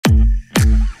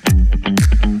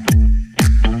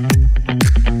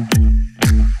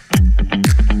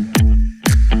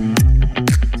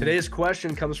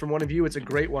question comes from one of you. It's a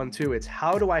great one too. It's,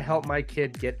 how do I help my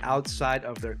kid get outside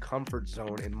of their comfort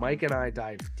zone? And Mike and I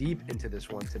dive deep into this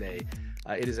one today.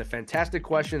 It is a fantastic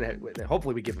question that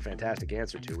hopefully we give a fantastic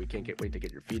answer to. We can't wait to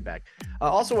get your feedback. I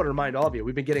also want to remind all of you,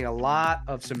 we've been getting a lot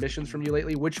of submissions from you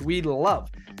lately, which we love.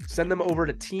 Send them over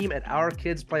to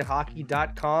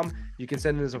team@ourkidsplayhockey.com. You can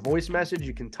send it as a voice message.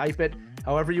 You can type it.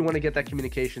 However you want to get that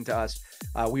communication to us.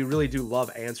 We really do love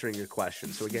answering your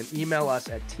questions. So again, email us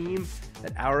at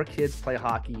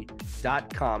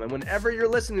team@ourkidsplayhockey.com. And whenever you're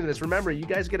listening to this, remember, you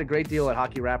guys get a great deal at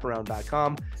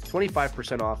hockeywraparound.com.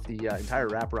 25% off the entire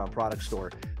Wraparound product store,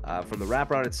 from the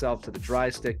wraparound itself to the dry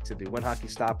stick to the When Hockey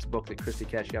Stops book that Christy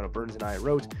Casciano Burns and I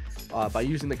wrote, by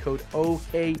using the code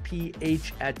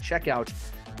OKPH at checkout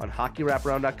on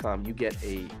hockeywraparound.com. You get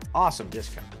a awesome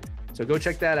discount. So go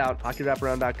check that out,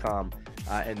 hockeywraparound.com,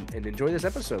 and enjoy this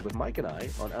episode with Mike and I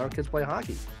on Our Kids Play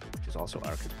Hockey, which is also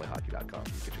ourkidsplayhockey.com.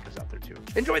 You can check us out there too.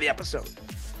 Enjoy the episode.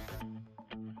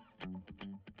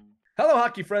 Hello,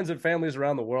 hockey friends and families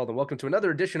around the world, and welcome to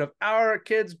another edition of Our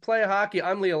Kids Play Hockey.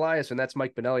 I'm Lee Elias, and that's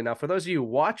Mike Benelli. Now, for those of you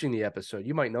watching the episode,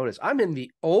 you might notice I'm in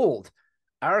the old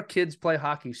Our Kids Play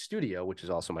Hockey studio, which is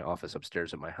also my office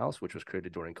upstairs at my house, which was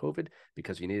created during COVID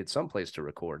because you needed some place to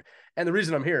record. And the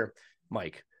reason I'm here,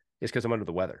 Mike, is because I'm under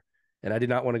the weather, and I did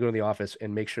not want to go to the office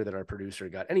and make sure that our producer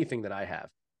got anything that I have.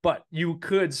 But you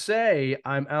could say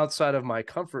I'm outside of my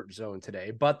comfort zone today,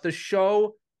 but the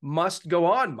show must go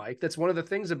on, Mike. That's one of the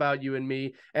things about you and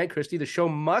me and Christy. The show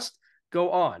must go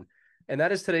on. And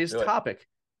that is today's topic.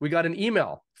 We got an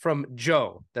email from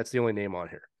Joe. That's the only name on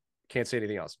here. Can't say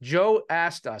anything else. Joe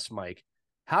asked us, Mike,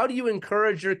 how do you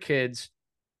encourage your kids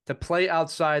to play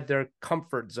outside their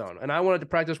comfort zone? And I wanted to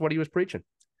practice what he was preaching.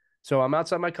 So I'm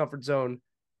outside my comfort zone,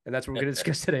 and that's what we're going to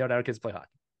discuss today on Our Kids Play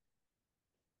Hockey.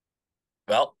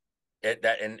 Well, and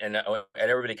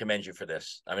everybody commends you for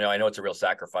this. I mean, I know it's a real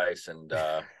sacrifice, and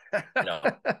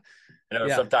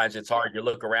sometimes it's hard. You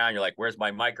look around, you're like, "Where's my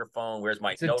microphone? Where's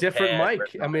my?" It's a different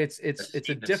mic. I mean, it's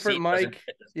a different mic.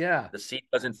 Yeah, the seat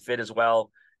doesn't fit as well.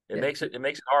 It makes it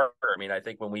harder. I mean, I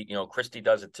think when we, Christy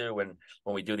does it too. When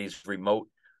we do these remote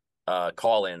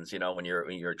call-ins, when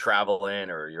you're traveling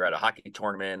or you're at a hockey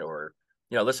tournament, or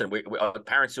listen, we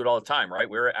parents do it all the time, right?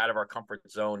 We're out of our comfort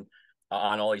zone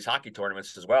on all these hockey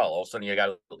tournaments as well. All of a sudden, you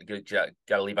got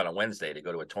to leave on a Wednesday to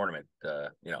go to a tournament.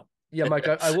 Yeah, Mike,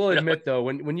 I will admit though,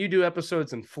 when you do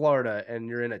episodes in Florida and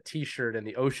you're in a t-shirt and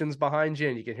the ocean's behind you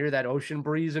and you can hear that ocean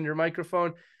breeze in your microphone,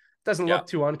 it doesn't look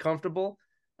too uncomfortable.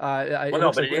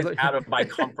 It is out of my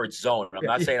comfort zone. I'm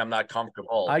not saying I'm not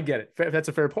comfortable. I get it. That's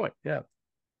a fair point. Yeah.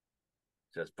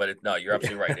 No, you're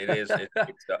absolutely right. It is. And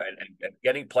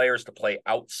getting players to play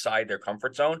outside their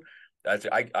comfort zone.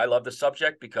 I love the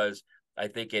subject because I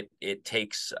think it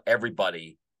takes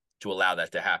everybody to allow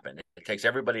that to happen. It takes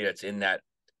everybody that's in that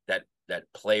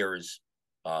player's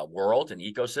world and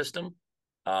ecosystem.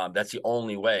 That's the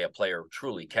only way a player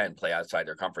truly can play outside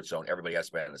their comfort zone. Everybody has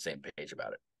to be on the same page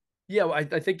about it. Yeah, well,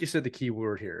 I think you said the key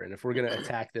word here. And if we're going to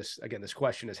attack this, again, this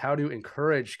question is how to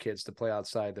encourage kids to play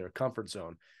outside their comfort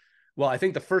zone. Well, I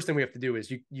think the first thing we have to do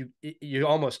is you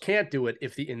almost can't do it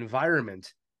if the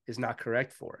environment is not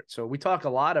correct for it. So we talk a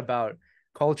lot about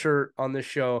culture on this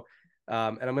show,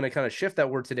 and I'm going to kind of shift that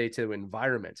word today to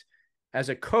environment. As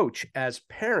a coach, as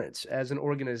parents, as an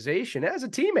organization, as a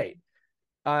teammate,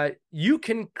 you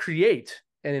can create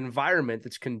an environment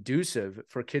that's conducive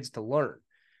for kids to learn.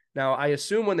 Now, I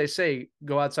assume when they say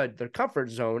go outside their comfort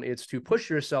zone, it's to push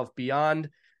yourself beyond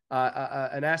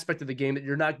an aspect of the game that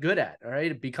you're not good at, all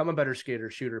right? Become a better skater,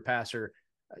 shooter, passer,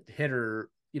 hitter,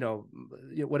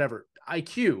 whatever,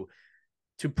 IQ,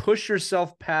 to push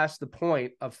yourself past the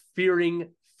point of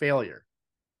fearing failure,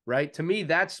 right? To me,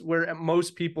 that's where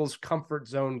most people's comfort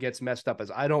zone gets messed up,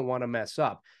 is I don't want to mess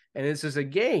up. And this is a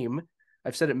game,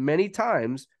 I've said it many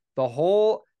times, the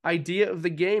whole idea of the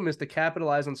game is to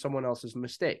capitalize on someone else's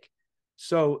mistake.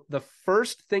 So the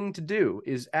first thing to do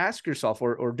is ask yourself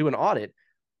or do an audit.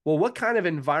 Well, what kind of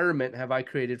environment have I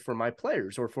created for my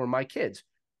players or for my kids?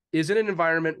 Is it an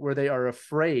environment where they are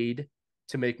afraid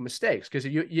to make mistakes? Because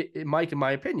Mike, in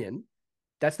my opinion,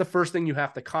 that's the first thing you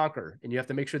have to conquer. And you have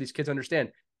to make sure these kids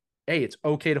understand, hey, it's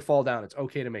okay to fall down. It's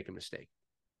okay to make a mistake.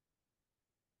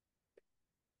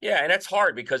 Yeah, and that's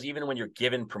hard because even when you're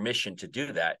given permission to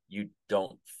do that, you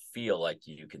don't feel like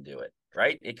you can do it,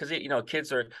 right? Because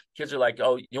kids are like,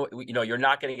 oh, you're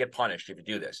not going to get punished if you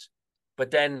do this.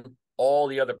 But then all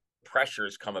the other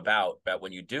pressures come about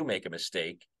when you do make a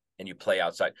mistake, and you play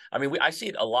outside. I mean, I see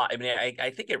it a lot. I mean, I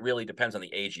think it really depends on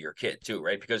the age of your kid too,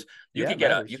 right? Because you Yeah, could it get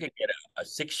matters. a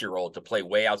 6-year-old to play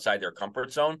way outside their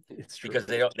comfort zone It's true. because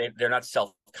they're not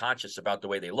self-conscious about the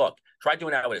way they look. Try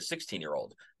doing that with a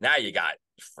 16-year-old. Now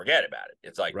forget about it.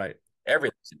 It's like Right.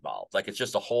 everything's involved. Like it's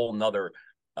just a whole nother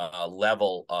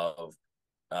level of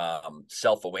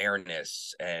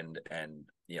self-awareness and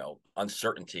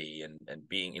uncertainty and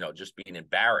being just being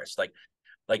embarrassed. Like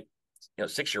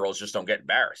 6-year-olds just don't get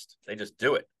embarrassed. They just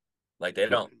do it. Like they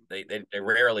don't, they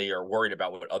rarely are worried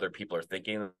about what other people are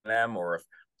thinking of them, or if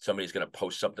somebody's going to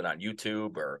post something on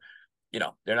YouTube, or,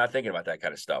 they're not thinking about that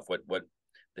kind of stuff. What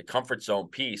the comfort zone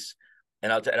piece.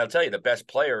 And I'll tell you, the best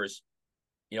players,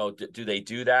 do they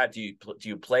do that? Do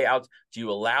you play out? Do you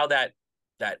allow that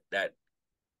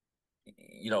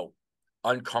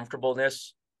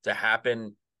uncomfortableness to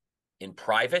happen in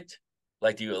private?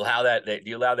 Like, do you allow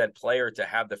that player to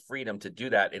have the freedom to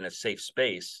do that in a safe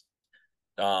space,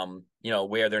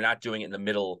 where they're not doing it in the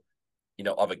middle,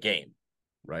 of a game?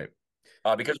 Right.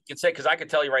 Because I can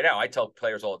tell you right now, I tell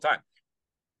players all the time,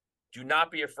 do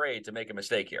not be afraid to make a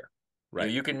mistake here. Right.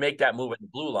 You can make that move at the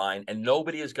blue line and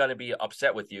nobody is going to be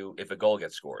upset with you if a goal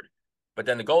gets scored, but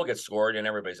then the goal gets scored and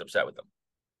everybody's upset with them.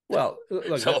 Well,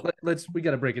 look, we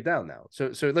got to break it down now.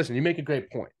 So listen, you make a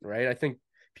great point, right? I think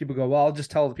people go, well, I'll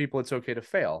just tell the people it's okay to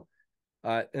fail.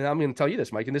 And I'm going to tell you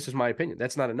this, Mike, and this is my opinion.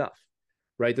 That's not enough,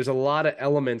 right? There's a lot of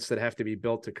elements that have to be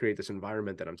built to create this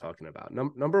environment that I'm talking about.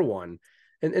 Number one,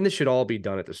 and this should all be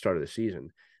done at the start of the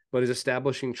season, but is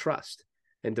establishing trust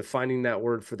and defining that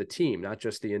word for the team, not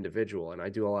just the individual. And I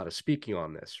do a lot of speaking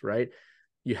on this, right?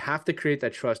 You have to create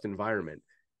that trust environment.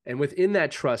 And within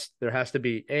that trust, there has to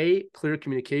be A, clear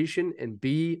communication, and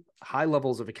B, high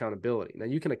levels of accountability. Now,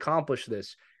 you can accomplish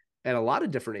this at a lot of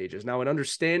different ages. Now, an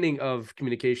understanding of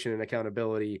communication and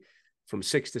accountability from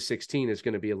 6 to 16 is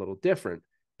going to be a little different.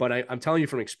 But I'm telling you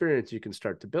from experience, you can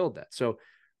start to build that. So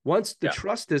once the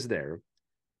trust is there,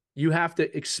 you have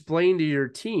to explain to your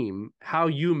team how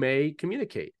you may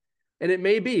communicate. And it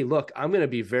may be, look, I'm going to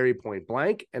be very point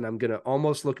blank and I'm going to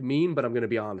almost look mean, but I'm going to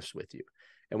be honest with you.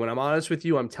 And when I'm honest with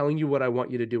you, I'm telling you what I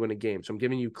want you to do in a game. So I'm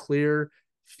giving you clear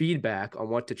feedback on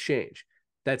what to change.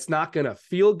 That's not going to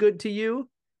feel good to you,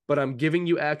 but I'm giving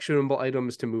you actionable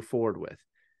items to move forward with.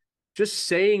 Just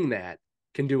saying that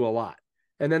can do a lot.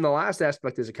 And then the last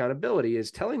aspect is accountability,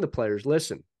 is telling the players,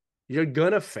 listen, you're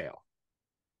going to fail.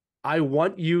 I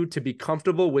want you to be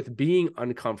comfortable with being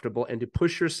uncomfortable and to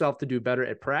push yourself to do better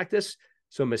at practice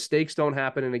so mistakes don't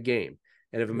happen in a game.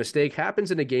 And if a mistake happens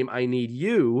in a game, I need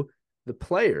you, the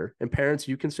player, and parents,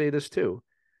 you can say this too,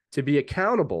 to be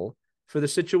accountable for the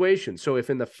situation. So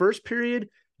if in the first period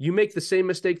you make the same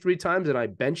mistake 3 times and I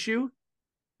bench you,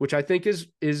 which I think is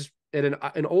at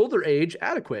an older age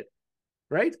adequate,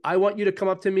 right? I want you to come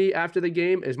up to me after the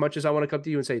game as much as I want to come to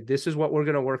you and say, this is what we're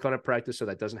going to work on at practice so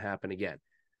that doesn't happen again.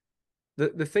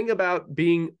 The thing about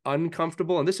being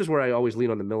uncomfortable, and this is where I always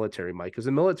lean on the military, Mike, because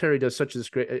the military does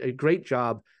a great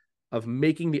job of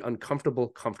making the uncomfortable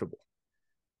comfortable,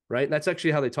 right? And that's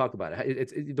actually how they talk about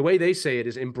it. The way they say it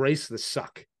is embrace the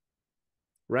suck,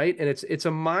 right? And it's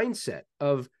a mindset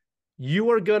of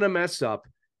you are going to mess up.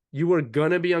 You are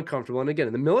going to be uncomfortable. And again,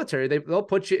 in the military, they'll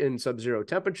put you in sub-zero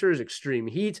temperatures, extreme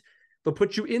heat. They'll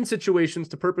put you in situations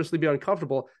to purposely be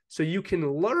uncomfortable so you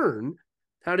can learn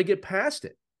how to get past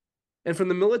it. And from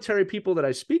the military people that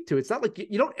I speak to, it's not like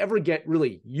you don't ever get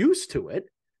really used to it,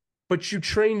 but you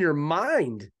train your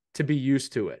mind to be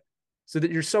used to it so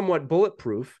that you're somewhat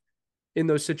bulletproof in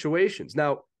those situations.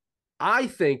 Now, I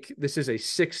think this is a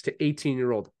 6 to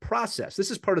 18-year-old process. This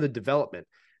is part of the development.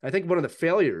 I think one of the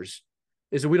failures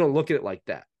is that we don't look at it like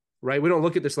that, right? We don't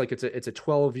look at this like it's a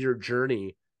 12-year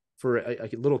journey for a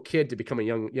little kid to become a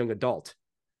young adult,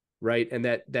 right? And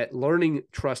that learning,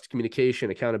 trust, communication,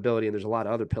 accountability, and there's a lot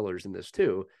of other pillars in this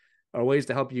too, are ways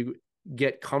to help you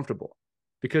get comfortable.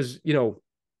 Because,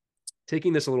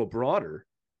 taking this a little broader,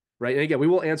 right? And again, we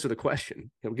will answer the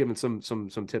question. I'm giving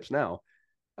some tips now.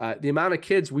 The amount of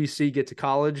kids we see get to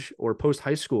college or post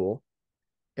high school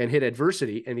and hit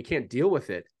adversity and you can't deal with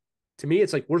it. To me,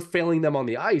 it's like we're failing them on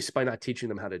the ice by not teaching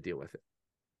them how to deal with it.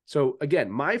 So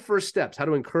again, my first steps, how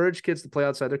to encourage kids to play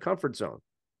outside their comfort zone.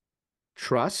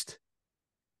 Trust,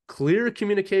 clear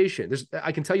communication.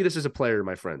 I can tell you this as a player,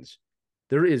 my friends.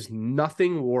 There is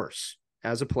nothing worse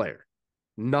as a player,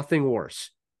 nothing worse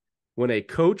when a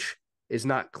coach is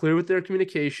not clear with their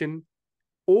communication,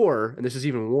 or, and this is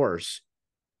even worse,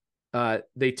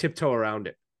 they tiptoe around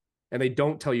it and they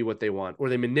don't tell you what they want, or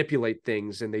they manipulate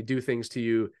things and they do things to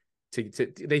you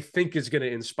they think is going to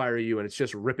inspire you and it's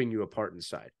just ripping you apart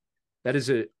inside. That is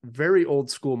a very old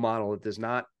school model that is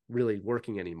not really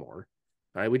working anymore.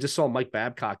 All right. We just saw Mike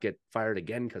Babcock get fired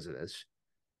again because of this,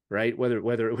 right?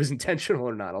 Whether it was intentional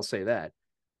or not, I'll say that,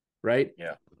 right?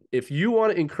 Yeah. If you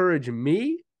want to encourage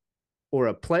me or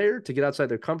a player to get outside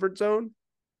their comfort zone,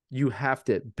 you have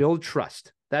to build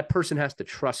trust. That person has to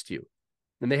trust you.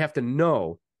 And they have to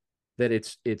know that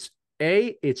it's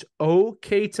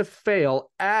okay to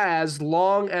fail as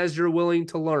long as you're willing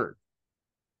to learn.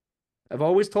 I've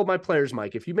always told my players,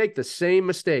 Mike, if you make the same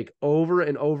mistake over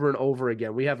and over and over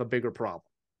again, we have a bigger problem.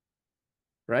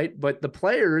 Right? But the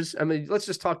players, I mean, let's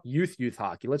just talk youth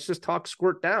hockey. Let's just talk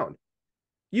squirt down.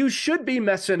 You should be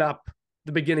messing up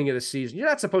the beginning of the season. You're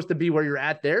not supposed to be where you're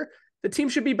at there. The team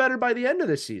should be better by the end of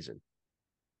the season.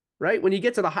 Right? When you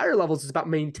get to the higher levels, it's about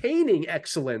maintaining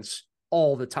excellence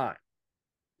all the time.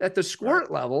 At the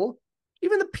squirt level,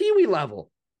 even the peewee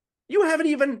level, you haven't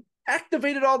even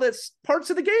activated all this parts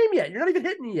of the game yet. You're not even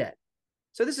hitting it yet.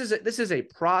 So this is a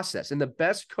process, and the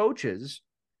best coaches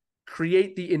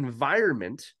create the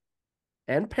environment,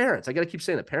 and parents, I got to keep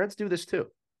saying that parents do this too,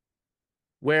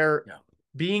 where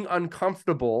being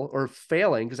uncomfortable or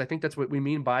failing, because I think that's what we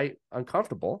mean by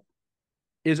uncomfortable,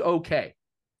 is okay,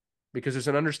 because there's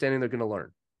an understanding they're going to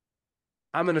learn.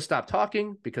 I'm going to stop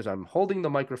talking because I'm holding the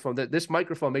microphone. This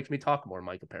microphone makes me talk more,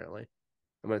 Mike, apparently.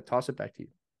 I'm going to toss it back to you.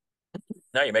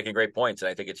 No, you're making great points. And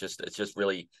I think it's just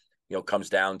really, comes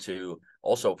down to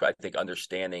also, I think,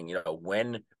 understanding,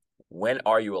 when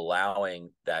are you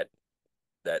allowing that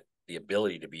the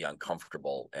ability to be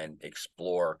uncomfortable and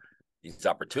explore these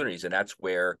opportunities? And that's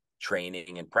where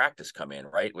training and practice come in,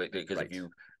 right? Because if you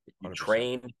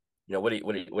train,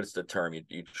 what's the term?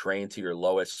 You train to your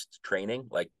lowest training,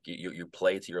 like you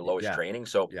play to your lowest training.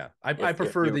 So I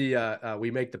prefer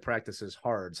we make the practices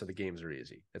hard so the games are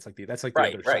easy. That's like the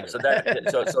right, other right.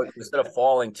 side. So instead of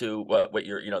falling to what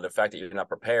you're, the fact that you're not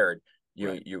prepared,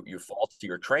 you fall to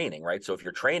your training, right? So if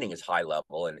your training is high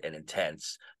level and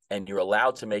intense, and you're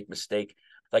allowed to make mistake,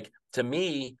 like to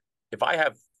me, if I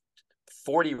have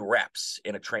 40 reps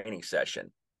in a training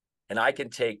session, and I can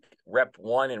take rep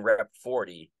 1 and rep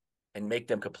 40 and make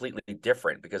them completely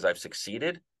different because I've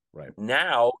succeeded. Right.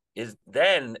 Now is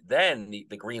then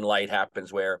the green light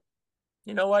happens where,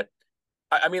 you know what?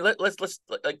 I mean, let's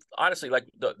like honestly, like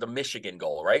the Michigan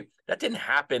goal, right? That didn't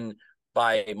happen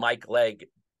by Mike Legg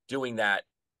doing that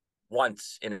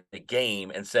once in a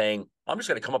game and saying, I'm just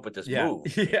going to come up with this move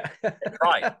and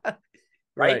try it.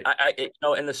 Right.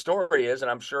 And the story is, and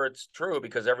I'm sure it's true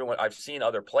because I've seen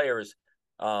other players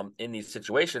in these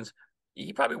situations.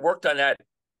 He probably worked on that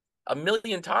a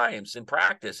million times in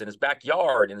practice, in his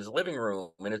backyard, in his living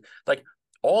room, and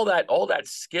all that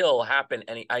skill happened.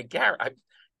 And I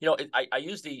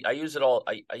use the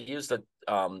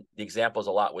examples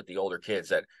a lot with the older kids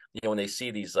that, when they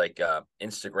see these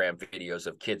Instagram videos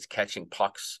of kids catching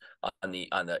pucks on the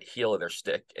heel of their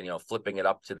stick and, flipping it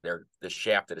up to the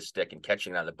shaft of the stick and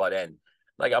catching it on the butt end.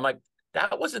 I'm like,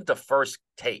 that wasn't the first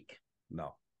take.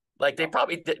 No. They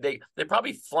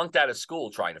probably flunked out of school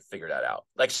trying to figure that out.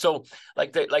 They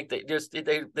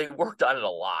worked on it a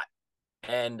lot.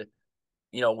 And,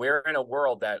 we're in a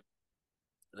world that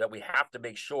we have to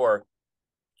make sure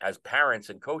as parents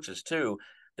and coaches too,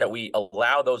 that we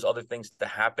allow those other things to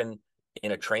happen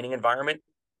in a training environment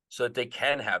so that they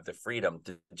can have the freedom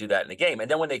to do that in the game.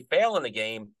 And then when they fail in the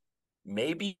game,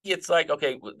 maybe it's like,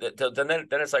 okay, then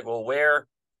it's like, well,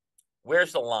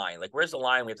 where's the line? Where's the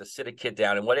line? We have to sit a kid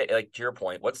down. And to your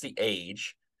point, what's the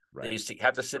age? Right. You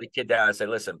have to sit a kid down and say,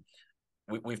 listen,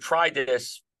 we've tried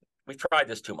this. We've tried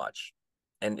this too much.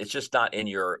 And it's just not in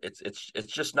your, it's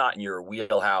just not in your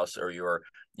wheelhouse or your,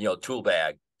 tool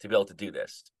bag to be able to do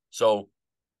this. So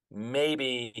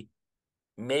maybe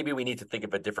we need to think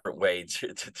of a different way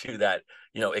to do that,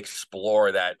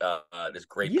 explore that, this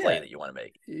great play that you want to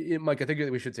make. Mike, I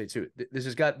think we should say too, this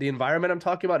has got the environment I'm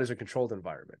talking about is a controlled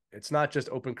environment. It's not just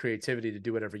open creativity to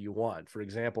do whatever you want. For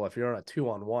example, if you're on a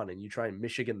 2-on-1 and you try and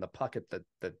Michigan the puck at the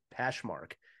hash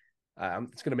mark,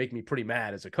 it's going to make me pretty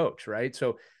mad as a coach, right?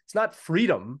 So it's not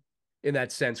freedom in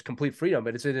that sense, complete freedom,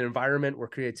 but it's an environment where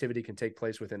creativity can take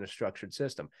place within a structured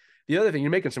system. The other thing, you're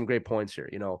making some great points here.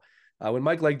 When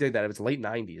Mike Legg did that, it was late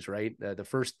 90s, right? The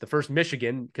first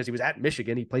Michigan, because he was at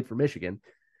Michigan, he played for Michigan.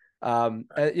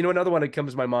 Another one that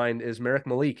comes to my mind is Marek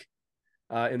Malik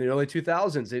in the early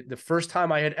 2000s. The first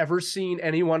time I had ever seen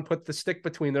anyone put the stick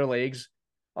between their legs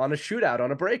on a shootout,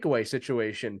 on a breakaway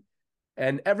situation.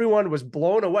 And everyone was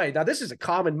blown away. Now, this is a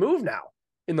common move now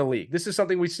in the league. This is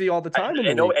something we see all the time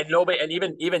in the league. And nobody, and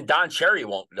even Don Cherry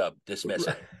won't dismiss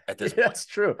it at this point. That's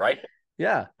true. Right?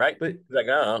 Yeah. Right. But he's like,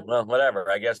 oh, well, whatever.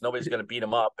 I guess nobody's going to beat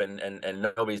him up and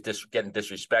nobody's getting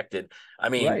disrespected. I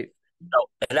mean, right.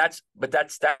 and that's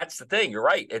the thing. You're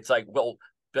right. It's like, well,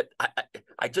 but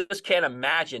I just can't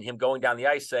imagine him going down the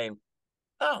ice saying,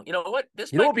 "Oh, you know what?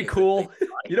 This You know might what would be be a good thing." cool?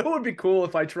 You know what would be cool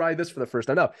if I tried this for the first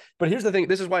time? No, but here's the thing.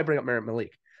 This is why I bring up Merritt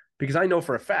Malik, because I know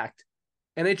for a fact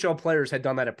NHL players had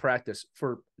done that at practice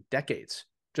for decades,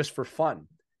 just for fun,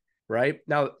 right?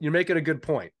 Now, you're making a good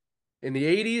point. In the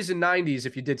 80s and 90s,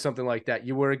 if you did something like that,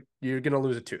 you're going to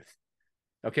lose a tooth.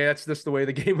 Okay, that's just the way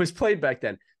the game was played back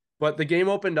then. But the game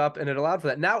opened up and it allowed for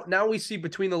that. Now we see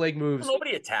between the leg moves. Well,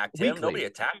 nobody attacked him. Weekly. Nobody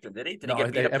attacked him, did he? Did no, he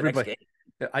get beat up everybody, the next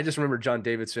game? I just remember John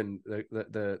Davidson,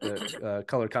 the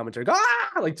color commentary,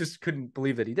 like just couldn't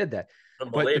believe that he did that.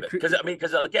 Couldn't believe it,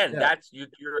 because again, that's to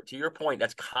your point.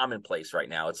 That's commonplace right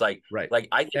now. It's like right. Like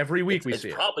I think every week we it's see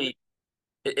probably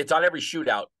it's on every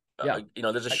shootout. Yeah,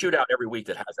 there's a shootout every week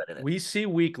that has that in it. We see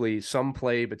weekly some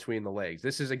play between the legs.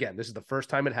 This is the first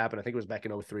time it happened. I think it was back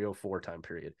in 03-04 time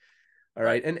period. All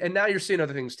right. And now you're seeing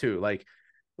other things too. Like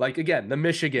again, the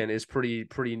Michigan is pretty,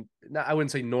 I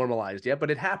wouldn't say normalized yet, but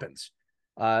it happens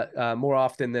more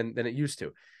often than it used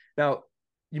to. Now,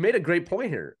 you made a great point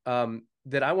here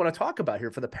that I want to talk about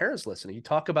here for the parents listening. You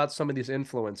talk about some of these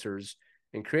influencers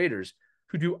and creators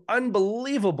who do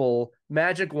unbelievable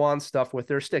magic wand stuff with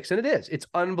their sticks. And it's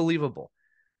unbelievable.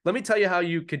 Let me tell you how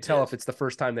you could tell if it's the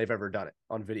first time they've ever done it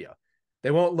on video.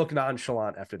 They won't look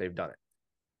nonchalant after they've done it.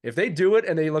 If they do it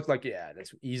and they look like, yeah,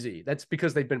 that's easy, that's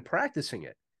because they've been practicing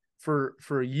it for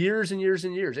years and years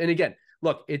and years. And again,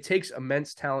 look, it takes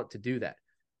immense talent to do that.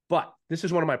 But this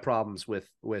is one of my problems with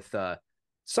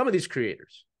some of these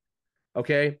creators.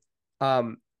 Okay.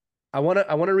 I want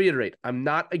to reiterate, I'm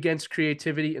not against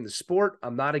creativity in the sport.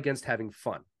 I'm not against having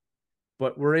fun.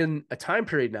 But we're in a time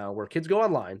period now where kids go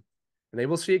online and they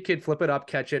will see a kid flip it up,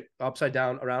 catch it upside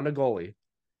down around a goalie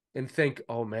and think,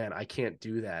 oh man, I can't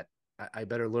do that. I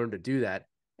better learn to do that.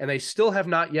 And they still have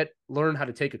not yet learned how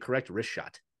to take a correct wrist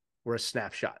shot or a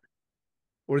snap shot.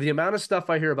 Or the amount of stuff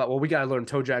I hear about, well, we got to learn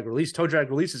toe drag release. Toe drag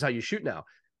release is how you shoot now.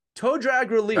 Toe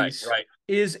drag release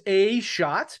is a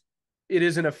shot. It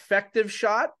is an effective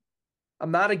shot.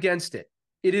 I'm not against it.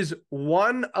 It is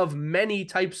one of many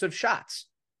types of shots.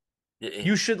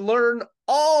 You should learn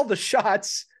all the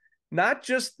shots, not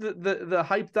just the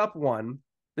hyped up one,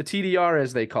 the TDR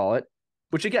as they call it,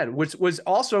 which was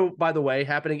also, by the way,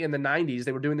 happening in the 90s.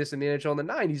 They were doing this in the NHL in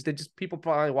the 90s. They just, people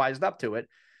probably wised up to it.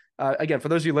 Again, for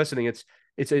those of you listening,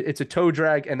 it's a toe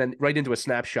drag and then right into a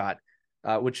snapshot,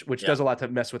 which does a lot to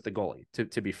mess with the goalie,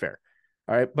 to be fair.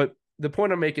 All right. But the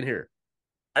point I'm making here,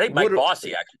 I think Mike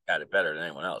Bossy actually had it better than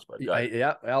anyone else. But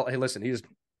yeah. Well, hey, listen, he's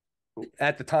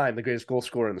at the time the greatest goal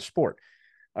scorer in the sport.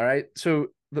 All right. So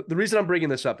the reason I'm bringing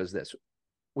this up is this.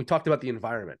 We talked about the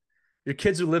environment. Your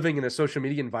kids are living in a social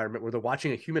media environment where they're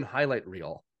watching a human highlight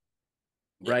reel,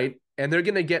 right? And they're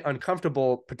going to get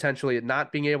uncomfortable potentially at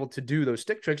not being able to do those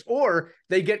stick tricks, or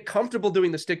they get comfortable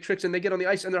doing the stick tricks and they get on the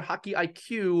ice and their hockey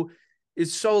IQ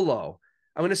is so low.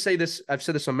 I'm going to say this. I've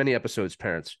said this on many episodes,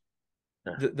 parents.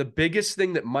 The biggest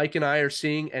thing that Mike and I are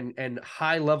seeing, and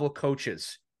high level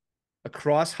coaches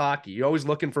across hockey, you're always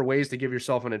looking for ways to give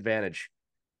yourself an advantage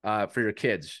for your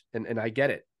kids. And I get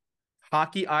it.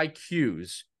 Hockey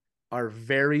IQs are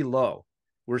very low.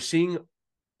 We're seeing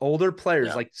older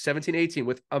players like 17, 18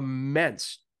 with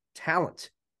immense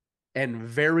talent and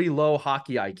very low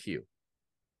hockey IQ,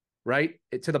 right?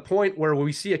 To the point where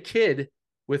we see a kid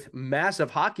with massive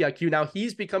hockey IQ. Now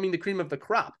he's becoming the cream of the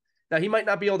crop. Now he might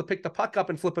not be able to pick the puck up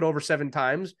and flip it over 7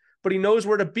 times, but he knows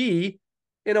where to be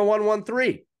in a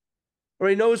 1-1-3, or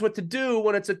he knows what to do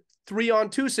when it's a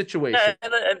 3-on-2 situation.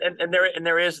 And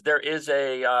there is there's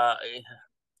a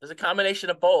combination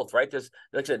of both, right? There's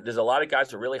a lot of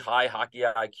guys with really high hockey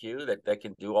IQ that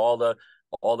can do all the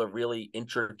really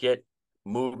intricate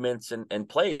movements and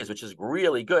plays, which is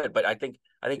really good. But I think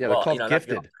well,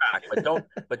 gifted. Don't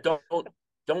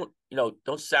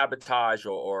sabotage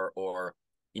or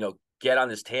get on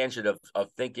this tangent of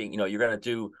thinking you're going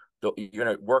to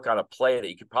work on a play that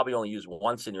you could probably only use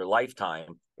once in your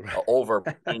lifetime over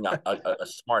being a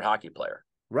smart hockey player.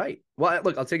 Right. Well,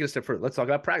 look, I'll take it a step further. Let's talk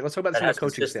about practice. Let's talk about this from a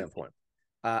coaching standpoint.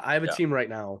 I have a team right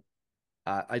now.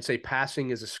 I'd say passing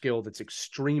is a skill that's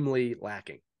extremely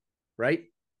lacking, right?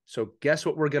 So guess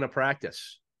what we're going to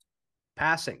practice?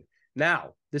 Passing.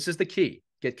 Now, this is the key.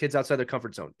 Get kids outside their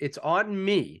comfort zone. It's on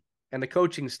me and the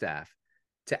coaching staff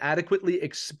to adequately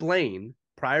explain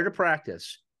prior to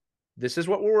practice, this is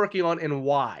what we're working on and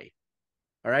why.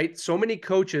 All right. So many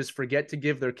coaches forget to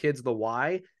give their kids the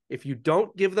why. If you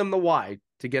don't give them the why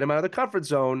to get them out of the comfort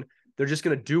zone, they're just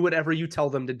going to do whatever you tell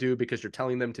them to do because you're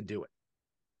telling them to do it.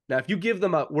 Now, if you give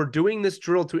them we're doing this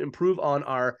drill to improve on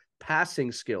our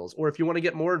passing skills, or if you want to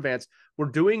get more advanced, we're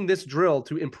doing this drill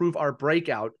to improve our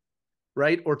breakout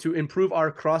right? Or to improve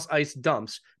our cross ice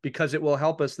dumps because it will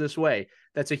help us this way.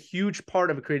 That's a huge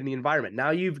part of creating the environment.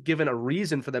 Now you've given a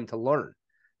reason for them to learn.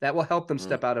 That will help them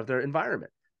step out of their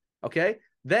environment. Okay.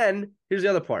 Then here's the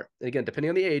other part. Again, depending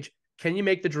on the age, can you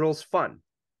make the drills fun?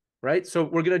 Right. So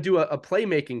we're going to do a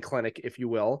playmaking clinic, if you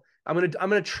will. I'm going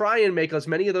to try and make as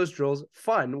many of those drills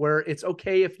fun where it's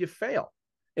okay if you fail.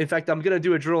 In fact, I'm going to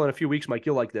do a drill in a few weeks, Mike.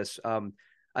 You'll like this.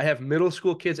 I have middle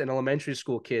school kids and elementary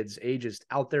school kids ages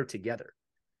out there together.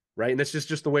 Right. And this is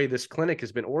just the way this clinic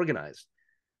has been organized.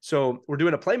 So we're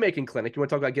doing a playmaking clinic. You want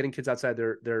to talk about getting kids outside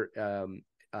their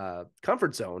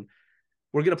comfort zone.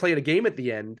 We're going to play at a game at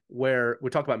the end where we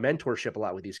talk about mentorship a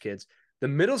lot with these kids. The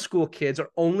middle school kids are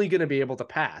only going to be able to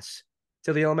pass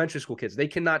to the elementary school kids. They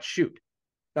cannot shoot.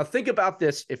 Now think about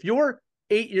this. If you're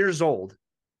 8 years old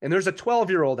and there's a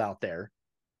 12-year-old out there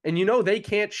and you know they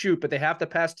can't shoot, but they have to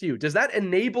pass to you, does that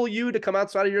enable you to come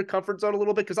outside of your comfort zone a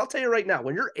little bit? Because I'll tell you right now,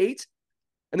 when you're 8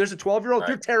 and there's a 12-year-old,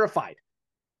 you're terrified.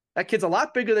 That kid's a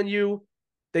lot bigger than you.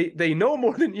 They know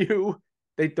more than you.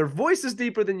 Their voice is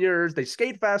deeper than yours. They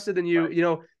skate faster than you. You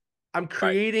know, I'm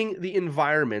creating the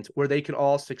environment where they can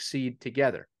all succeed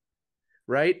together,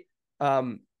 right?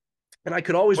 And I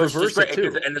could always reverse it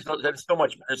too. And there's so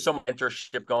much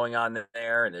mentorship going on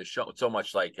there, and there's so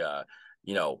much like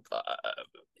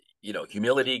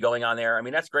humility going on there. I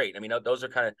mean, that's great. I mean, those are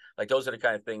the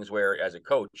kind of things where, as a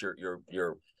coach,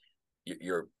 you're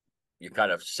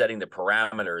kind of setting the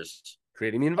parameters,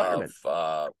 creating the environment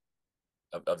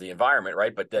of the environment,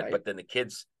 right? But then the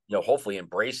kids, hopefully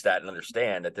embrace that and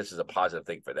understand that this is a positive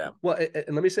thing for them. Well,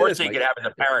 and let me say this, you could have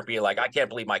the parent be like, I can't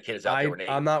believe my kid is out there.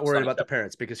 I'm not worried about the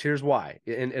parents, because here's why.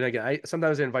 And again,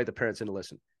 sometimes I invite the parents in to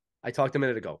listen. I talked a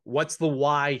minute ago. What's the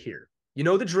why here? You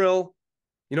know the drill.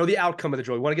 You know the outcome of the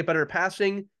drill. You want to get better at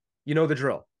passing. You know the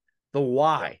drill. The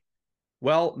why. Yeah.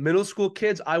 Well, middle school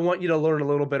kids, I want you to learn a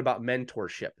little bit about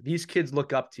mentorship. These kids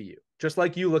look up to you, just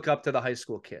like you look up to the high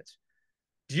school kids.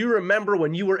 Do you remember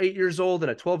when you were 8 years old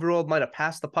and a 12-year-old might have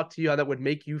passed the puck to you, how that would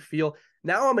make you feel?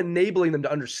 Now I'm enabling them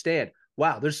to understand,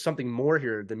 wow, there's something more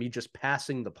here than me just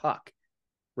passing the puck,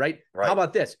 right? How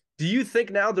about this? Do you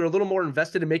think now they're a little more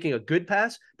invested in making a good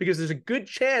pass? Because there's a good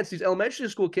chance these elementary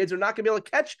school kids are not going to be able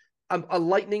to catch a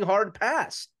lightning hard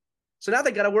pass. So now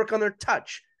they got to work on their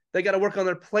touch. They got to work on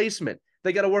their placement.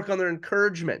 They got to work on their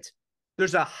encouragement.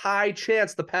 There's a high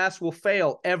chance the pass will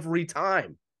fail every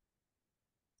time.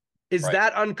 Is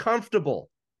that uncomfortable?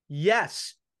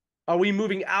 Yes. Are we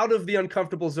moving out of the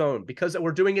uncomfortable zone because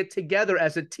we're doing it together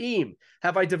as a team?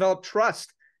 Have I developed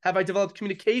trust? Have I developed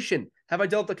communication? Have I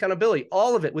developed accountability?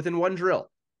 All of it within one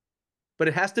drill. But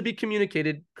it has to be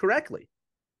communicated correctly.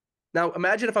 Now,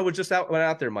 imagine if I went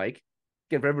out there, Mike,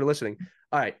 again, for everybody listening.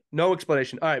 All right, no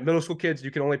explanation. All right, middle school kids,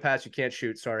 you can only pass, you can't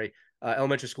shoot. Sorry.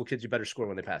 Elementary school kids, you better score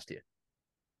when they pass to you.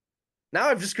 Now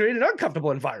I've just created an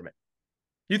uncomfortable environment.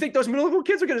 You think those middle school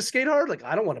kids are going to skate hard? Like,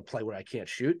 I don't want to play where I can't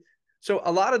shoot. So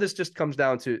a lot of this just comes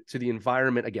down to the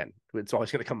environment. Again, it's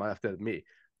always going to come after me.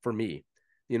 For me,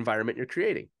 the environment you're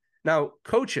creating. Now,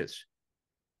 coaches,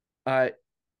 it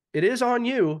is on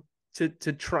you to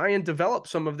try and develop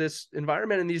some of this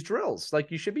environment in these drills. Like,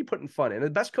 you should be putting fun in. The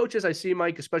best coaches I see,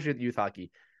 Mike, especially at youth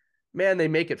hockey, man, they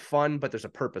make it fun, but there's a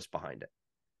purpose behind it.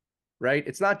 Right?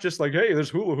 It's not just like, hey, there's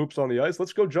hula hoops on the ice.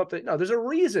 Let's go jump. No, there's a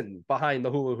reason behind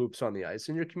the hula hoops on the ice,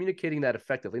 and you're communicating that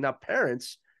effectively. Now,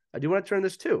 parents, I do want to turn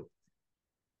this too.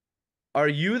 Are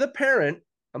you the parent?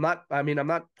 I'm not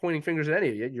pointing fingers at any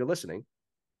of you. You're listening.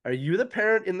 Are you the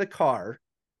parent in the car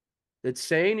that's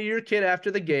saying to your kid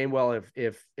after the game, well,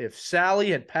 if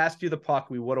Sally had passed you the puck,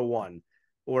 we would have won.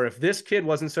 Or if this kid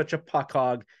wasn't such a puck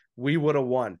hog, we would have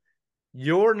won.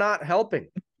 You're not helping.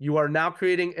 You are now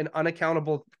creating an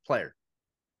unaccountable player.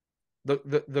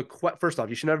 First off,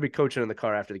 you should never be coaching in the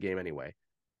car after the game anyway.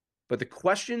 But the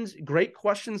questions, great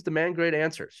questions, demand great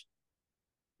answers.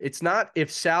 It's not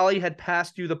if Sally had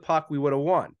passed you the puck, we would have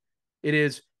won. It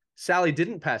is Sally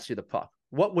didn't pass you the puck.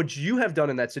 What would you have done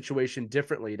in that situation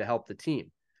differently to help the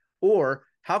team? Or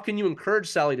how can you encourage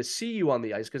Sally to see you on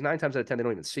the ice? Because 9 times out of 10, they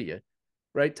don't even see you,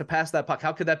 right? To pass that puck.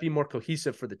 How could that be more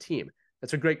cohesive for the team?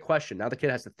 That's a great question. Now the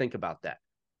kid has to think about that.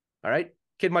 All right.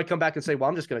 Kid might come back and say, well,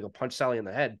 I'm just going to go punch Sally in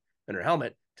the head in her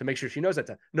helmet to make sure she knows that.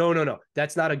 No.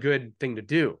 That's not a good thing to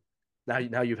do.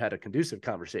 Now you've had a conducive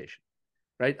conversation,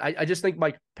 right? I just think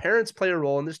my parents play a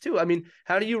role in this too. I mean,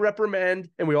 how do you reprimand?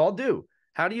 And we all do.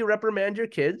 How do you reprimand your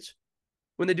kids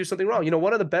when they do something wrong? You know,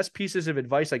 one of the best pieces of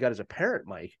advice I got as a parent,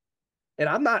 Mike, and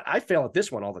I fail at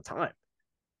this one all the time,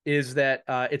 is that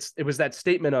it was that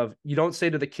statement of, you don't say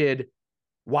to the kid,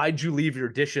 why'd you leave your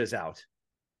dishes out?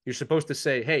 You're supposed to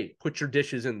say, hey, put your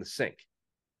dishes in the sink,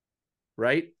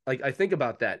 right? Like I think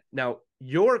about that. Now,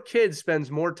 your kid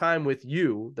spends more time with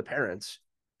you, the parents,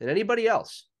 than anybody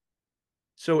else.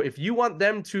 So if you want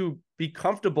them to be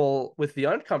comfortable with the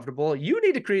uncomfortable, you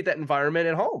need to create that environment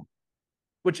at home,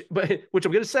 which I'm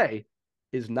going to say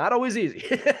is not always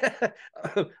easy.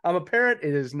 I'm a parent.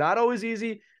 It is not always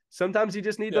easy. Sometimes you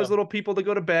just need those little people to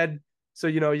go to bed so,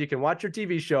 you can watch your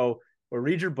TV show or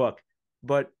read your book.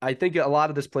 But I think a lot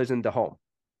of this plays into home.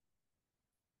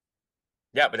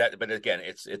 Yeah, but again,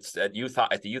 it's at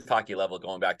the youth hockey level.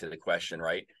 Going back to the question,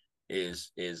 right?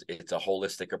 Is it's a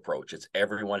holistic approach. It's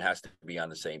everyone has to be on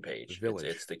the same page.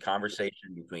 It's the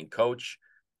conversation between coach,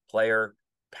 player,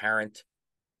 parent,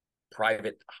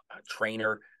 private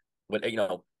trainer,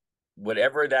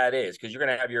 whatever that is, because you're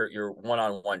going to have your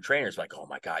one-on-one trainers like, oh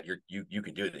my God, you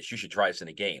can do this. You should try this in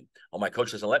a game. Oh, my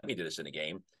coach doesn't let me do this in a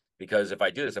game because if I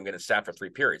do this, I'm going to sat for 3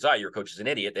 periods. Your coach is an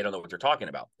idiot. They don't know what they're talking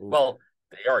about. Ooh. Well,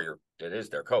 it is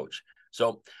their coach.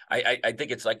 So I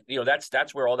think it's like,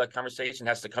 that's where all that conversation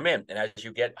has to come in. And as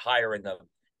you get higher in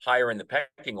the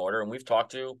pecking order, and we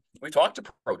talked to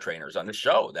pro trainers on the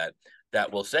show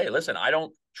that will say, listen, I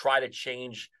don't try to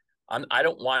change. I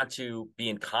don't want to be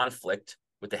in conflict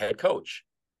with the head coach.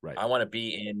 Right. I want to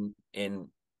be in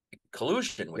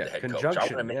collusion with the head coach. I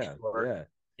want to make sure,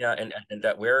 and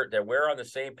that we're on the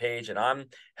same page, and I'm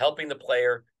helping the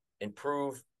player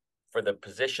improve for the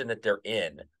position that they're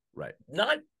in. Right.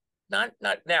 Not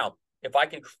now. If I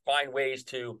can find ways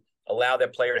to allow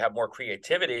that player to have more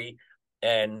creativity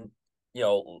and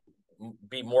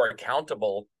be more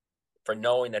accountable for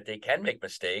knowing that they can make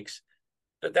mistakes,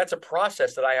 that's a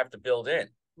process that I have to build in.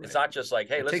 Right. It's not just like,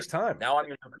 hey, listen, takes time. Now I'm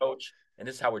your coach, and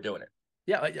this is how we're doing it.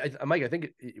 Yeah, Mike, I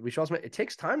think we should also it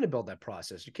takes time to build that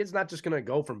process. Your kid's not just going to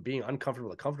go from being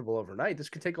uncomfortable to comfortable overnight. This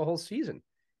could take a whole season.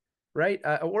 Right.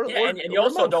 And you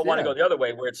also don't want to go the other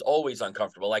way where it's always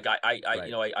uncomfortable. Like I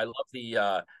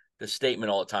love the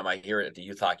statement all the time. I hear it at the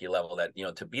youth hockey level that,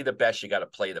 to be the best, you got to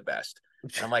play the best.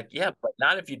 And I'm like, yeah, but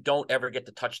not if you don't ever get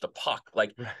to touch the puck.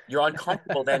 Like you're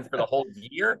uncomfortable then for the whole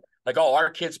year. Like, oh, our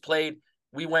kids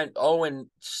we went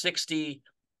 0-60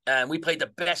 and we played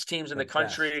the best teams in the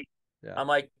country. Yeah. I'm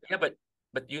like, yeah, but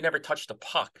you never touched the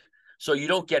puck. So you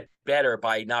don't get better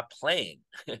by not playing.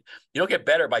 You don't get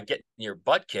better by getting your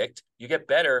butt kicked. You get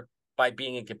better by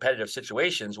being in competitive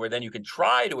situations where then you can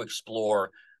try to explore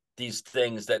these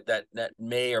things that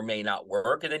may or may not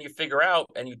work. And then you figure out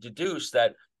and you deduce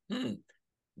that,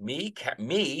 me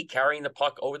carrying the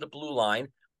puck over the blue line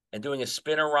and doing a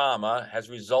spinorama has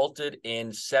resulted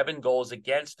in 7 goals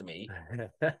against me,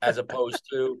 as opposed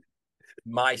to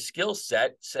my skill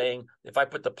set saying if I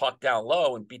put the puck down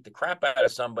low and beat the crap out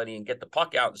of somebody and get the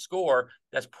puck out and score,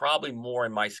 that's probably more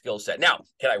in my skill set. Now,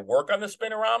 can I work on the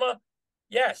spinorama?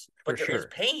 Yes, but there's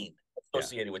pain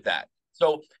associated with that.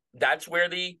 So that's where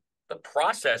the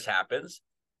process happens,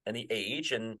 and the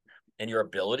age and your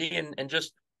ability and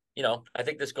just, I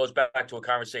think this goes back to a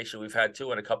conversation we've had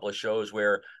too in a couple of shows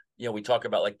where, we talk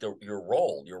about like your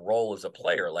role as a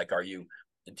player. Like,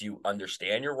 do you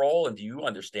understand your role and do you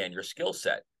understand your skill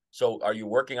set? So are you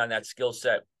working on that skill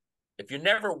set? If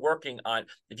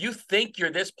you think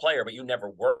you're this player, but you never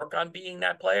work on being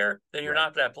that player, then you're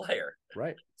not that player.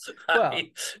 Right. So,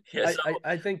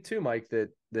 I think too, Mike, that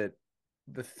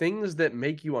the things that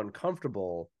make you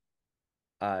uncomfortable,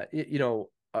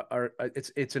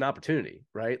 it's an opportunity,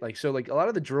 right? Like, so like a lot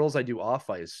of the drills I do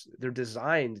off ice, they're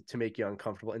designed to make you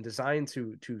uncomfortable and designed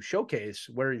to showcase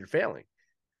where you're failing.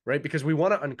 Right. Because we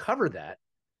want to uncover that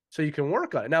so you can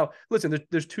work on it. Now, listen,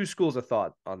 there's 2 schools of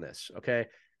thought on this. Okay.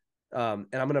 And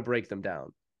I'm going to break them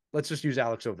down. Let's just use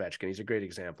Alex Ovechkin. He's a great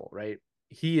example, right?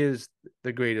 He is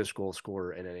the greatest goal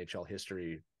scorer in NHL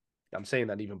history. I'm saying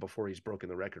that even before he's broken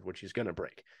the record, which he's going to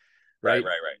break. Right.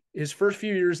 His first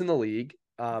few years in the league,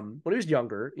 when he was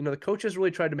younger, the coaches really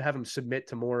tried to have him submit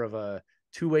to more of a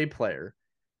 2-way player.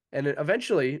 And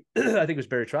eventually, I think it was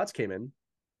Barry Trotz came in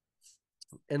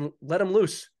and let him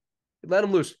loose.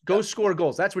 Go score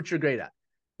goals. That's what you're great at.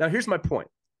 Now, here's my point.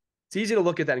 It's easy to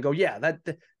look at that and go, yeah,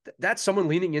 that's someone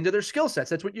leaning into their skill sets.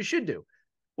 That's what you should do.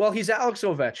 Well, he's Alex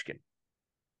Ovechkin.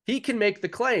 He can make the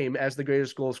claim as the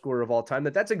greatest goal scorer of all time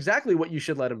that's exactly what you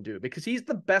should let him do because he's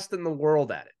the best in the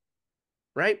world at it,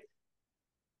 right?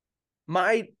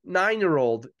 My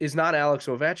 9-year-old is not Alex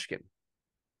Ovechkin.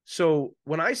 So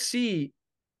when I see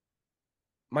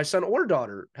my son or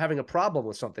daughter having a problem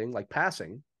with something like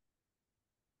passing,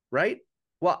 right?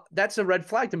 Well, that's a red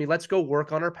flag to me. Let's go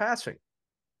work on our passing,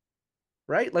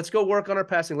 right? Let's go work on our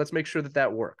passing. Let's make sure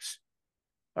that works.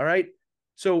 All right.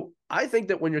 So I think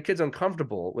that when your kid's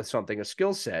uncomfortable with something, a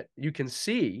skill set, you can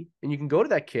see and you can go to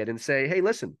that kid and say, hey,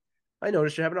 listen, I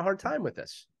noticed you're having a hard time with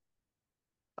this.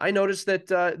 I noticed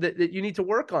that you need to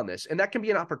work on this, and that can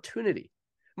be an opportunity.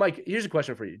 Mike, here's a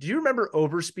question for you. Do you remember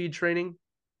overspeed training?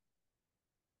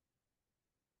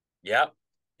 Yeah.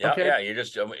 Yeah. Okay. Yeah. You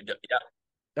just, yeah.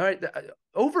 All right.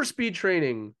 Overspeed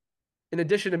training, in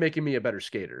addition to making me a better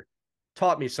skater,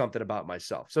 taught me something about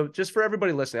myself. So just for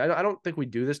everybody listening, I don't think we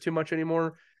do this too much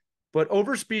anymore, but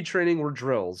overspeed training were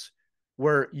drills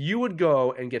where you would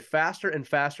go and get faster and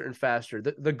faster and faster.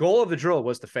 The goal of the drill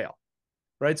was to fail,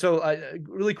 right? So a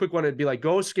really quick one would be like,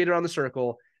 go skate around the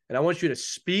circle, and I want you to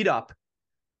speed up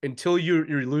until you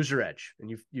lose your edge and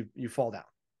you fall down.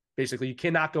 Basically, you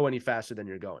cannot go any faster than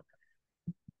you're going.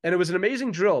 And it was an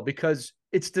amazing drill because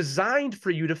it's designed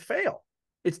for you to fail.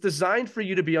 It's designed for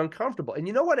you to be uncomfortable. And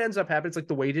you know what ends up happening? It's like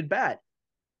the weighted bat.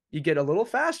 You get a little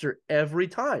faster every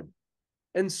time.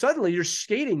 And suddenly you're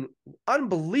skating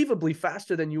unbelievably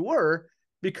faster than you were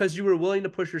because you were willing to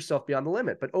push yourself beyond the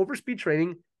limit. But overspeed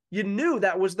training, you knew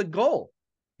that was the goal.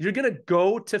 You're going to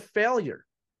go to failure,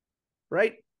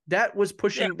 right? That was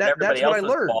pushing that's what I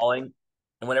learned. Falling,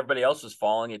 and when everybody else was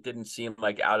falling, it didn't seem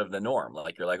like out of the norm.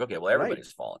 Like you're like, okay, well,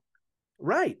 everybody's falling.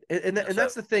 Right. And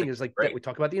that's the thing is like that we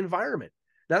talk about the environment.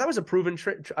 Now that was a proven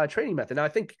training method. Now I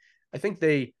think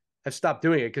they have stopped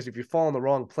doing it because if you fall in the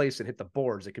wrong place and hit the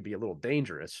boards, it could be a little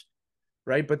dangerous.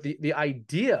 Right. But the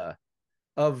idea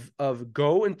of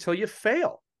go until you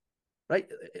fail, right?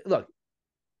 Look,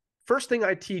 first thing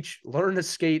I teach, learn to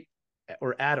skate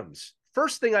or atoms.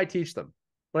 First thing I teach them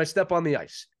when I step on the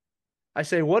ice, I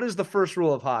say, what is the first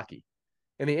rule of hockey?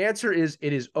 And the answer is,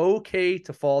 it is okay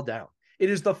to fall down. It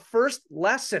is the first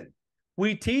lesson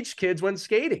we teach kids when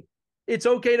skating. It's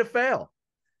okay to fail.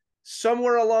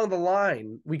 Somewhere along the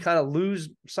line, we kind of lose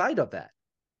sight of that,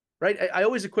 right? I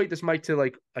always equate this, Mike, to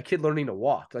like a kid learning to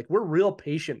walk. Like we're real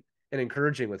patient and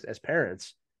encouraging with as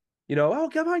parents. You know, oh,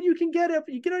 come on, you can get it.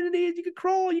 You get on your knees, you can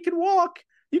crawl, you can walk,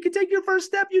 you can take your first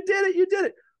step. You did it. You did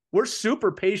it. We're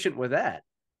super patient with that.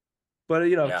 But,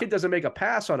 if a kid doesn't make a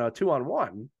pass on a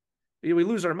 2-on-1, we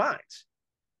lose our minds,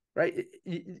 right?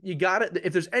 You got it.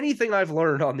 If there's anything I've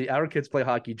learned on the Our Kids Play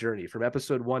Hockey journey from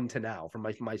episode 1 to now, from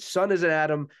my son is an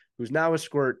Adam, who's now a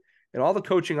squirt, and all the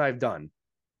coaching I've done,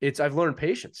 I've learned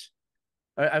patience.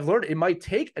 I've learned it might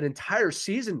take an entire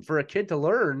season for a kid to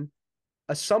learn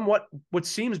a somewhat what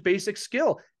seems basic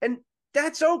skill. And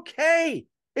that's okay.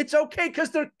 It's okay because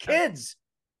they're kids.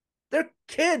 They're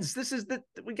kids.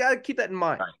 We got to keep that in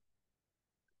mind. Right.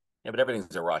 Yeah, but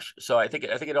everything's a rush. So I think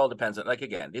it all depends on, like,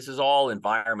 again, this is all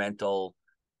environmental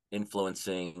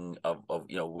influencing of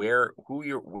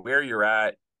where you're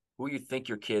at, who you think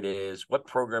your kid is, what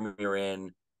program you're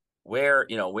in, where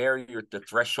the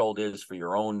threshold is for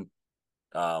your own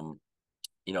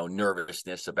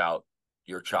nervousness about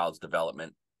your child's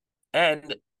development.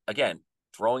 And again,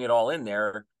 throwing it all in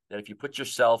there, that if you put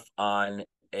yourself on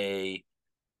a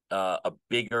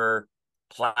bigger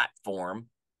platform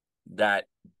that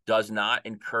does not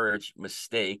encourage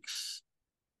mistakes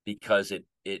because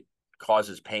it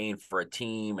causes pain for a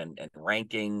team and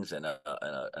rankings and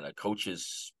a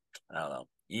coach's, I don't know,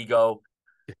 ego,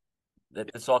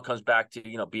 that this all comes back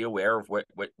to, be aware of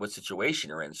what situation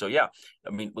you're in. So yeah, I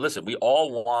mean, listen, we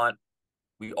all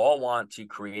want to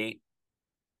create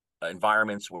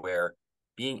environments where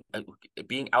being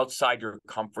outside your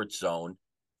comfort zone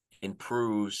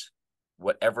improves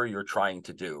whatever you're trying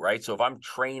to do, right? So if I'm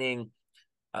training,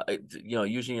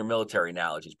 using your military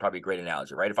analogy is probably a great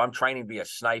analogy, right? If I'm training to be a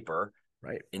sniper,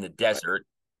 right, in the desert,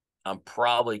 I'm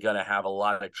probably going to have a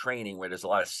lot of training where there's a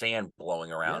lot of sand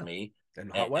blowing around me,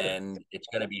 and hot weather, and it's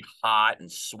going to be hot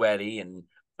and sweaty, and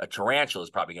a tarantula is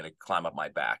probably going to climb up my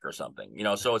back or something,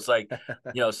 So it's like,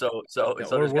 so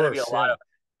there's going to be a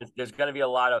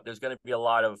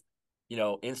lot of,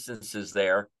 instances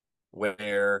there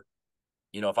where,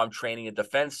 if I'm training a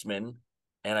defenseman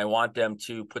and I want them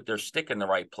to put their stick in the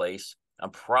right place, I'm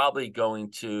probably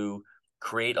going to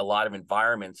create a lot of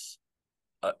environments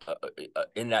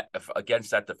in that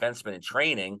against that defenseman in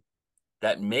training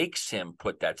that makes him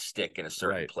put that stick in a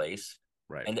certain place,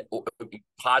 right, and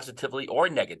positively or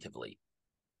negatively.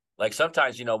 Like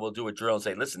sometimes, we'll do a drill and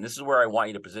say, listen, this is where I want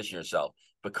you to position yourself.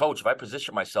 But coach, if I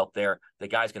position myself there, the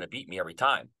guy's going to beat me every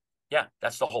time. Yeah,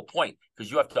 that's the whole point, because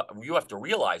you have to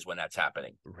realize when that's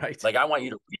happening. Right. Like I want you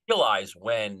to realize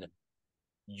when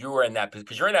you're in that,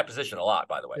 because you're in that position a lot,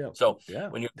 by the way. Yeah. So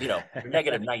when you're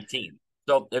negative 19.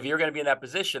 So if you're going to be in that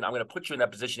position, I'm going to put you in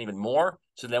that position even more.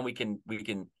 So then we can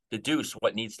deduce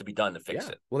what needs to be done to fix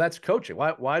it. Well, that's coaching.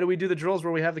 Why do we do the drills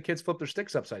where we have the kids flip their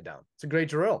sticks upside down? It's a great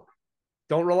drill.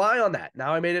 Don't rely on that.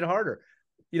 Now I made it harder.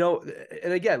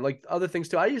 And again, like other things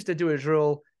too. I used to do a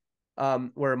drill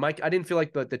where I didn't feel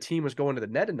like the team was going to the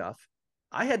net enough.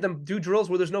 I had them do drills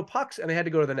where there's no pucks and they had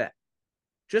to go to the net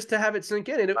just to have it sink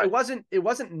in. And it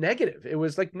wasn't negative. It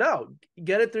was like, no,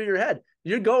 get it through your head.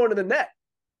 You're going to the net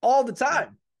all the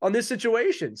time on this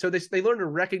situation. So they learn to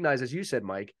recognize, as you said,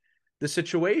 Mike, the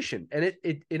situation, and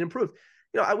it improved.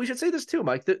 We should say this too,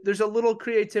 Mike. There's a little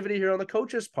creativity here on the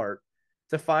coach's part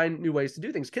to find new ways to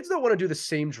do things. Kids don't want to do the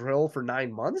same drill for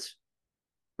 9 months,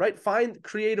 right? Find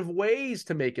creative ways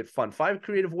to make it fun. Find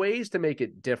creative ways to make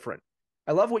it different.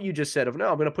 I love what you just said of, no,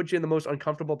 I'm going to put you in the most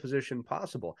uncomfortable position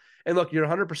possible. And look, you're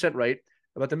 100% right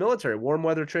about the military, warm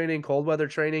weather training, cold weather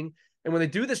training. And when they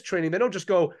do this training, they don't just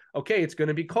go, okay, it's going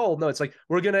to be cold. No, it's like,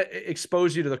 we're going to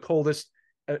expose you to the coldest.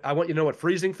 I want you to know what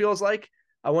freezing feels like.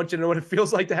 I want you to know what it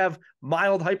feels like to have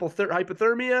mild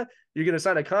hypothermia. You're going to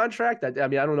sign a contract. I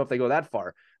don't know if they go that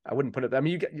far. I wouldn't put it. I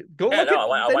mean, go look at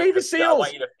the Navy SEALs.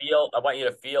 I want you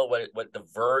to feel what the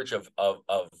verge of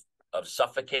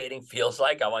suffocating feels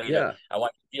like. I want you to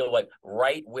feel what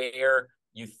right where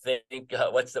you think.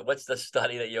 What's the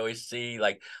study that you always see?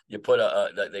 Like you put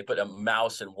they put a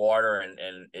mouse in water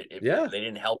and they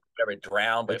didn't help whatever it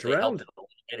drowned, but if they helped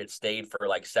it stayed for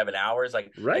like 7 hours.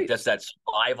 Like just that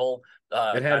survival.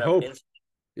 It had hope.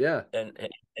 And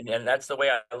that's the way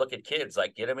I look at kids.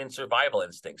 Like, get them in survival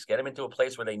instincts. Get them into a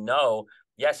place where they know,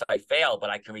 yes, I failed, but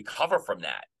I can recover from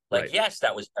that. Like, yes,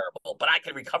 that was terrible, but I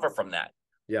can recover from that.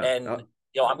 Yeah. And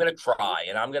I'm going to cry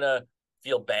and I'm going to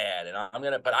feel bad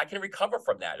and but I can recover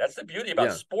from that. That's the beauty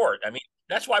about sport. I mean,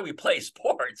 that's why we play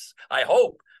sports. I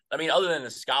hope. I mean, other than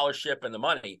the scholarship and the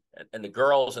money and the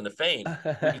girls and the fame,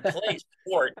 we play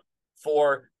sport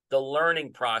for the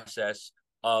learning process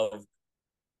of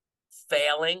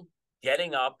failing,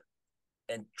 getting up,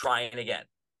 and trying again.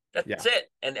 That's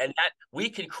it. And that we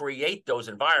can create those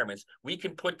environments. We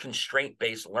can put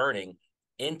constraint-based learning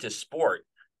into sport,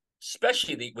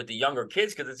 especially with the younger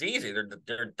kids, because it's easy.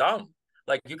 They're dumb.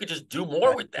 Like, you could just do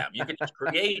more with them. You could just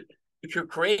create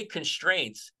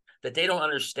constraints that they don't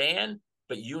understand,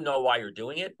 but you know why you're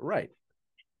doing it. Right.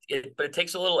 But it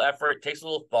takes a little effort, it takes a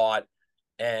little thought,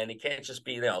 and it can't just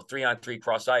be 3-on-3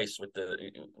 cross ice with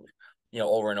the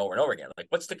over and over and over again. Like,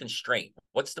 what's the constraint?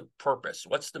 What's the purpose?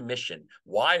 What's the mission?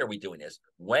 Why are we doing this?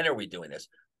 When are we doing this?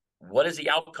 What is the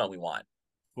outcome we want?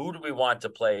 Who do we want to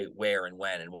play where and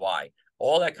when and why?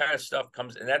 All that kind of stuff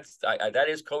comes, and that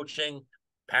is coaching,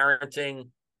 parenting,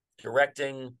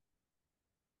 directing.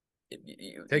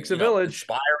 It takes a village.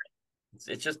 Inspiring.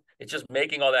 It's just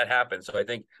making all that happen. So I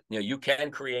think you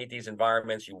can create these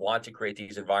environments. You want to create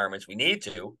these environments. We need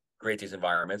to create these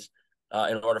environments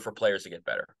in order for players to get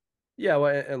better. Yeah,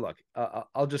 well, and look,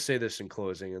 I'll just say this in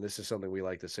closing, and this is something we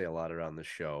like to say a lot around the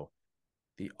show.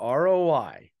 The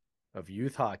ROI of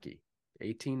youth hockey,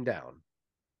 18 down,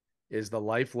 is the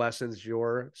life lessons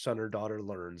your son or daughter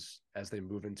learns as they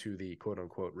move into the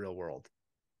quote-unquote real world.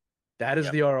 That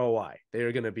is the ROI. They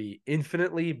are going to be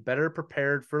infinitely better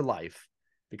prepared for life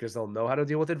because they'll know how to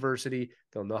deal with adversity.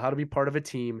 They'll know how to be part of a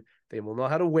team. They will know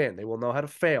how to win. They will know how to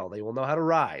fail. They will know how to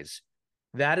rise.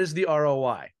 That is the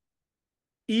ROI.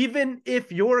 Even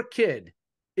if your kid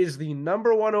is the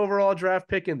number 1 overall draft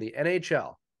pick in the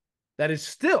NHL, that is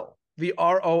still the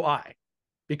ROI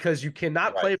because you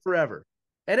cannot play forever.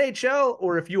 NHL,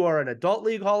 or if you are an adult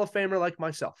league Hall of Famer like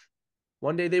myself,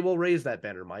 one day they will raise that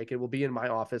banner, Mike. It will be in my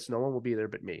office. No one will be there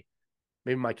but me.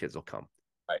 Maybe my kids will come.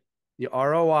 Right. The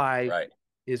ROI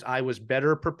is I was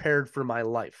better prepared for my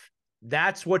life.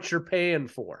 That's what you're paying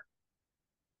for.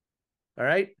 All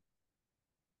right?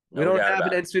 We don't have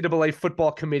an NCAA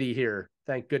football committee here.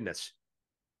 Thank goodness.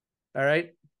 All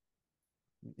right?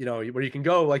 Where you can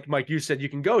go, like Mike, you said, you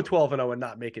can go 12-0 and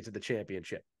not make it to the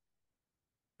championship.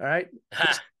 All right?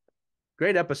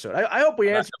 Great episode. I hope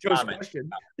we answered Joe's question.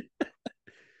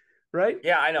 Right?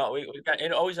 Yeah, I know. We've got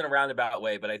always in a roundabout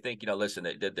way, but I think listen,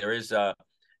 there is how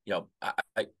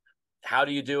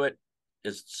do you do it?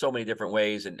 There's so many different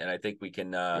ways, and I think we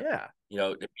can but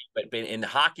in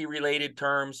hockey related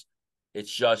terms, it's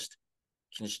just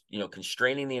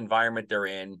constraining the environment they're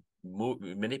in,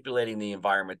 manipulating the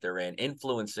environment they're in,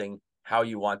 influencing how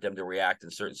you want them to react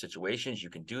in certain situations. You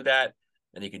can do that,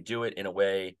 and you can do it in a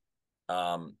way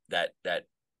that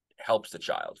helps the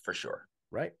child for sure.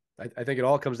 Right. I think it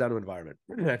all comes down to environment.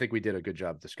 And I think we did a good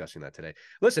job discussing that today.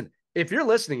 Listen, if you're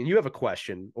listening and you have a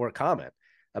question or a comment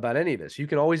about any of this, you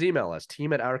can always email us,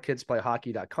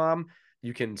 team@ourkidsplayhockey.com.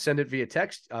 You can send it via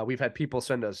text. We've had people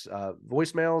send us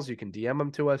voicemails. You can DM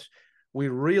them to us. We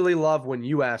really love when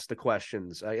you ask the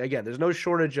questions. Again, there's no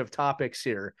shortage of topics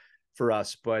here for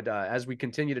us, but as we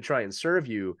continue to try and serve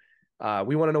you,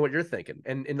 we want to know what you're thinking.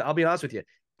 And I'll be honest with you,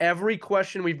 every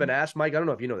question we've been asked, Mike, I don't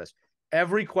know if you know this,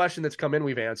 every question that's come in,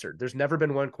 we've answered. There's never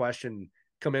been one question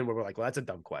come in where we're like, well, that's a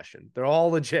dumb question. They're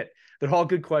all legit. They're all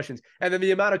good questions. And then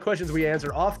the amount of questions we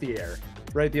answer off the air,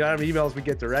 right? The amount of emails we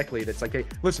get directly, that's like, hey,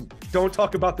 listen, don't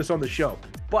talk about this on the show.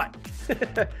 But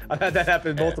I've had that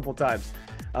happen multiple times.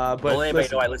 But well, anybody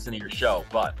know I listen to your show,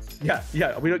 but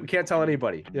yeah, we can't tell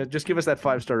anybody. Just give us that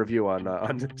 5-star review on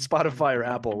Spotify or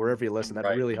Apple, wherever you listen. That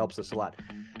really helps us a lot.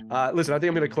 Listen, I think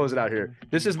I'm going to close it out here.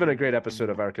 This has been a great episode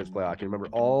of Our Kids Play Hockey. Remember,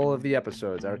 all of the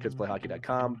episodes,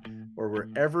 ourkidsplayhockey.com, or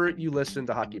wherever you listen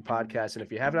to hockey podcasts. And if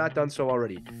you have not done so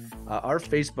already, our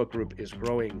Facebook group is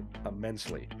growing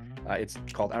immensely. It's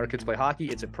called Our Kids Play Hockey.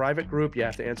 It's a private group. You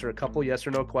have to answer a couple yes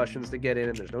or no questions to get in,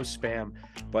 and there's no spam.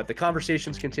 But the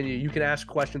conversations continue. You can ask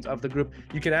questions of the group.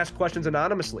 You can ask questions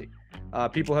anonymously.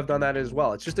 People have done that as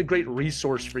well. It's just a great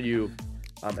resource for you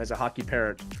as a hockey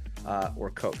parent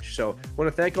or coach. So I want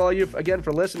to thank all of you again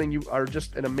for listening. You are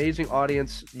just an amazing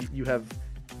audience. You have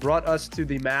brought us to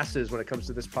the masses when it comes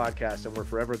to this podcast, and we're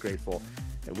forever grateful.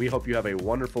 And we hope you have a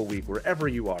wonderful week wherever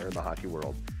you are in the hockey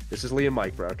world. This is Lee and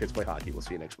Mike for Our Kids Play Hockey. We'll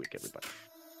see you next week, everybody.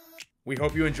 We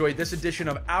hope you enjoyed this edition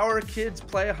of Our Kids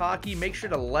Play Hockey. Make sure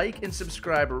to like and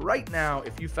subscribe right now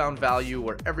if you found value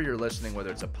wherever you're listening,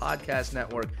 whether it's a podcast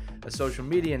network, a social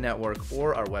media network,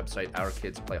 or our website,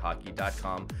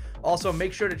 ourkidsplayhockey.com. Also,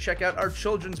 make sure to check out our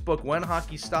children's book, When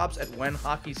Hockey Stops, at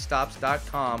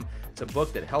whenhockeystops.com. It's a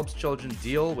book that helps children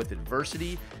deal with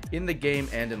adversity in the game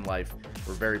and in life.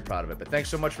 We're very proud of it. But thanks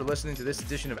so much for listening to this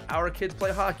edition of Our Kids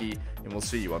Play Hockey, and we'll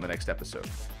see you on the next episode.